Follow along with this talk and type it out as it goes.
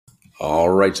All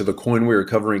right, so the coin we are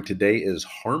covering today is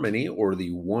Harmony, or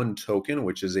the One token,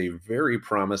 which is a very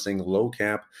promising low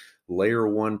cap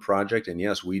Layer-1 project. And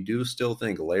yes, we do still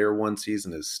think Layer-1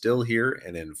 season is still here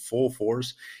and in full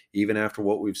force, even after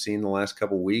what we've seen the last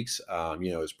couple weeks.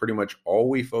 It's pretty much all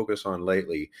we focus on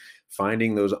lately,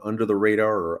 finding those under the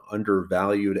radar or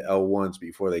undervalued L1s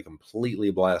before they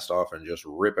completely blast off and just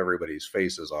rip everybody's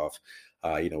faces off.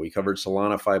 We covered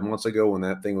Solana 5 months ago when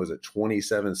that thing was at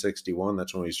 27.61.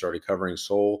 That's when we started covering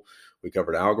Sol. We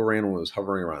covered Algorand when it was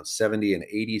hovering around 70 and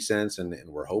 80 cents. And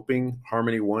we're hoping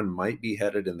Harmony One might be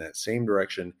headed in that same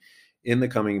direction in the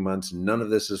coming months. None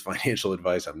of this is financial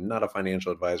advice. I'm not a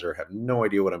financial advisor. I have no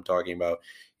idea what I'm talking about.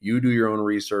 You do your own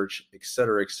research, et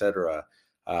cetera, et cetera.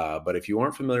 But if you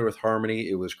aren't familiar with Harmony,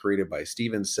 it was created by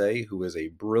Stephen Say, who is a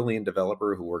brilliant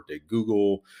developer who worked at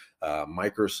Google,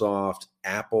 Microsoft,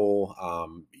 Apple,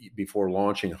 before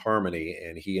launching Harmony.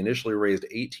 And he initially raised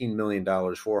 $18 million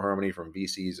for Harmony from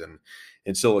VCs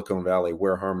in Silicon Valley,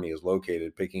 where Harmony is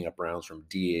located, picking up rounds from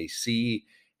DAC,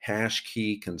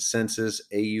 Hashkey, Consensus,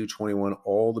 AU21,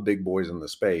 all the big boys in the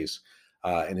space.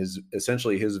 And his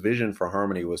vision for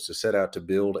Harmony was to set out to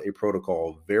build a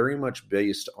protocol very much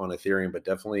based on Ethereum, but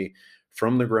definitely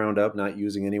from the ground up, not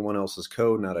using anyone else's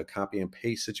code, not a copy and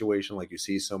paste situation like you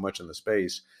see so much in the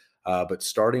space, but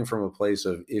starting from a place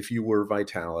of, if you were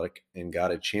Vitalik and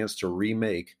got a chance to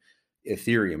remake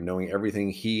Ethereum, knowing everything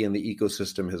he and the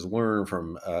ecosystem has learned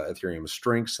from Ethereum's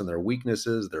strengths and their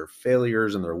weaknesses, their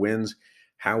failures and their wins.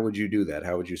 How would you do that?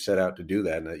 How would you set out to do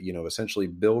that? And, essentially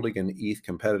building an ETH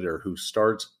competitor who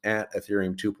starts at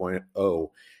Ethereum 2.0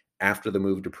 after the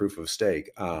move to proof of stake,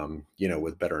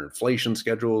 with better inflation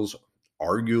schedules,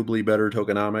 arguably better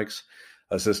tokenomics,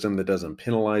 a system that doesn't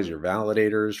penalize your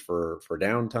validators for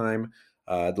downtime.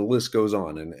 The list goes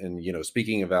on. And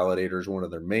speaking of validators, one of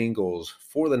their main goals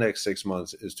for the next 6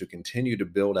 months is to continue to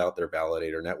build out their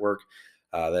validator network.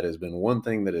 That has been one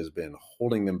thing that has been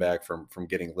holding them back from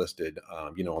getting listed,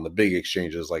 on the big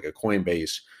exchanges like a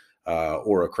Coinbase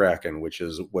or a Kraken, which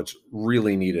is what's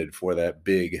really needed for that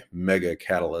big mega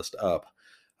catalyst up.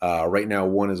 Right now,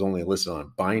 one is only listed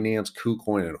on Binance,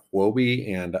 KuCoin, and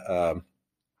Huobi, and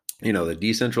the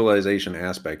decentralization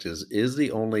aspect is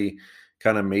the only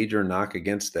kind of major knock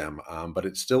against them. But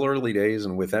it's still early days,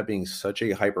 and with that being such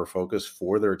a hyper focus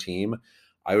for their team,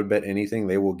 I would bet anything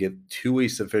they will get to a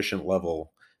sufficient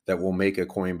level that will make a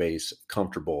Coinbase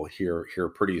comfortable here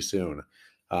pretty soon,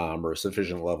 or a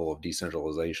sufficient level of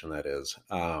decentralization, that is.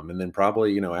 And then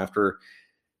probably, after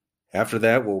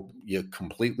that, you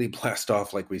completely blast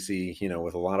off like we see,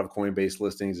 with a lot of Coinbase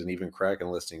listings and even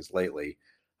Kraken listings lately.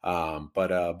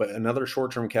 But another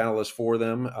short-term catalyst for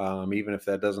them, even if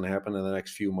that doesn't happen in the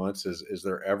next few months, is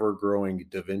their ever-growing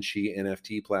DaVinci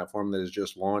NFT platform that has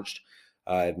just launched.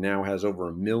 It now has over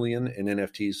 1 million in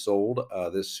NFTs sold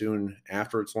this soon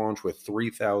after its launch, with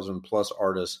 3,000 plus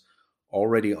artists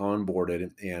already onboarded.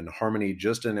 And Harmony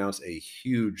just announced a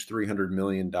huge $300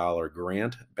 million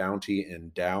grant, bounty,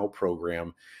 and DAO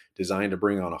program designed to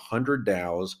bring on 100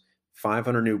 DAOs,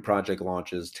 500 new project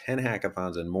launches, 10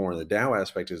 hackathons, and more. And the DAO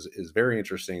aspect is very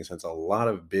interesting, since a lot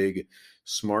of big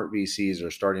smart VCs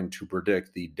are starting to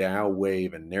predict the DAO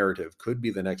wave and narrative could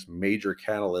be the next major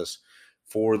catalyst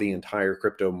for the entire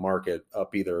crypto market,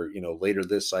 up either later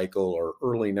this cycle or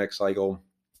early next cycle.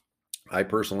 I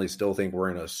personally still think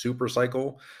we're in a super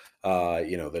cycle,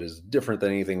 that is different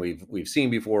than anything we've seen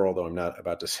before. Although I'm not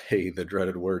about to say the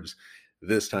dreaded words,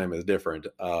 "This time is different."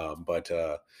 But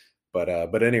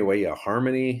anyway, yeah,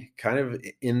 Harmony kind of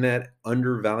in that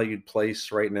undervalued place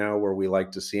right now, where we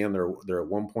like to see them. They're at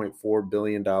 $1.4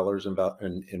 billion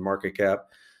in market cap,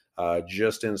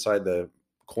 just inside the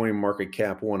Coin Market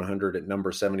Cap 100 at number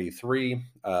 73.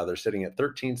 They're sitting at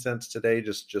 13 cents today,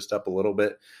 just up a little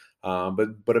bit,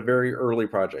 but a very early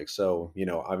project. So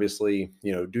obviously,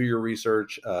 do your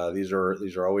research. These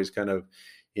are always kind of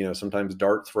sometimes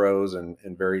dart throws, and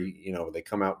very they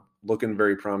come out looking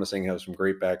very promising, have some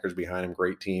great backers behind them,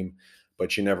 great team.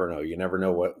 But you never know. You never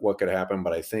know what could happen.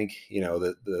 But I think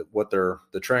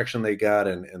the traction they got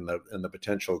and the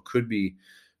potential could be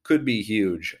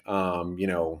huge.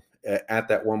 At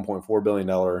that $1.4 billion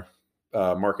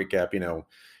market cap,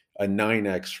 a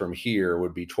 9x from here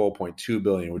would be 12.2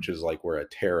 billion, which is like where a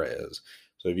Terra is.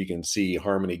 So if you can see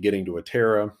Harmony getting to a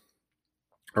Terra,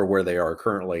 or where they are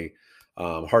currently,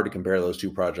 hard to compare those two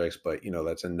projects, but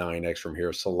that's a 9x from here.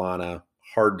 Solana,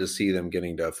 hard to see them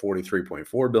getting to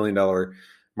 $43.4 billion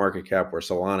market cap where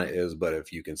Solana is, but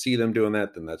if you can see them doing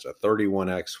that, then that's a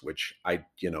 31x, which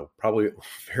probably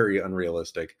very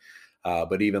unrealistic.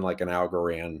 But even like an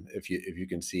Algorand, if you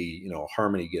can see,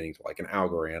 Harmony getting to like an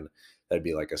Algorand, that'd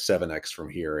be like a 7x from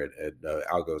here.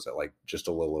 Algo's at like just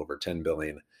a little over 10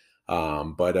 billion.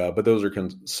 But those are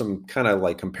some kind of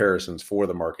like comparisons for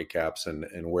the market caps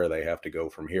and where they have to go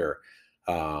from here.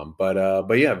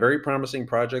 But yeah, very promising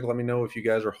project. Let me know if you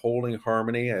guys are holding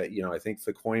Harmony. I think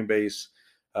the Coinbase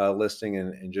listing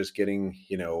and just getting,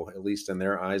 at least in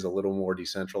their eyes, a little more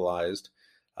decentralized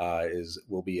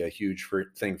will be a huge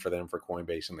thing for them, for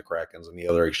Coinbase and the Krakens and the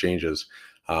other exchanges.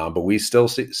 But we still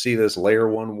see this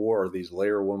Layer-1 war, these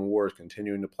Layer-1 wars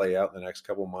continuing to play out in the next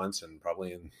couple months and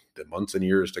probably in the months and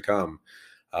years to come.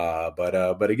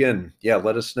 But again, yeah,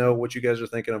 let us know what you guys are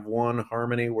thinking of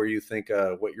Harmony, where you think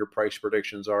what your price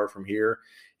predictions are from here.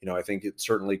 I think it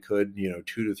certainly could, 2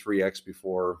 to 3x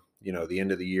before the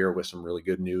end of the year, with some really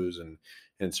good news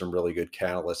and some really good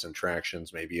catalysts and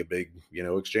tractions, maybe a big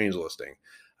exchange listing.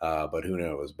 But who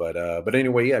knows? But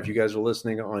anyway, yeah, if you guys are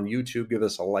listening on YouTube, give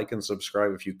us a like and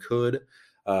subscribe if you could.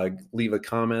 Leave a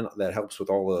comment. That helps with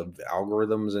all the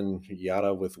algorithms and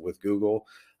yada with Google.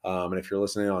 And if you're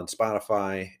listening on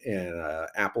Spotify and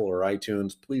Apple or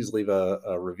iTunes, please leave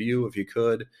a review if you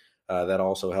could. That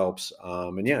also helps.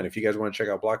 And yeah, and if you guys want to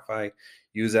check out BlockFi,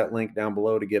 use that link down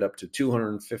below to get up to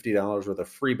 $250 worth of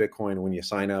free Bitcoin when you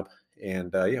sign up.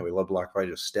 And yeah, we love BlockFi.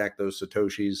 Just stack those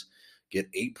Satoshis,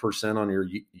 get 8% on your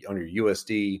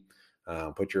USD.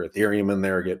 Put your Ethereum in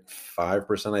there, get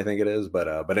 5%, I think it is.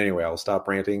 But anyway, I'll stop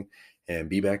ranting and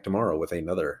be back tomorrow with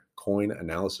another coin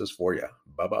analysis for you.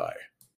 Bye-bye.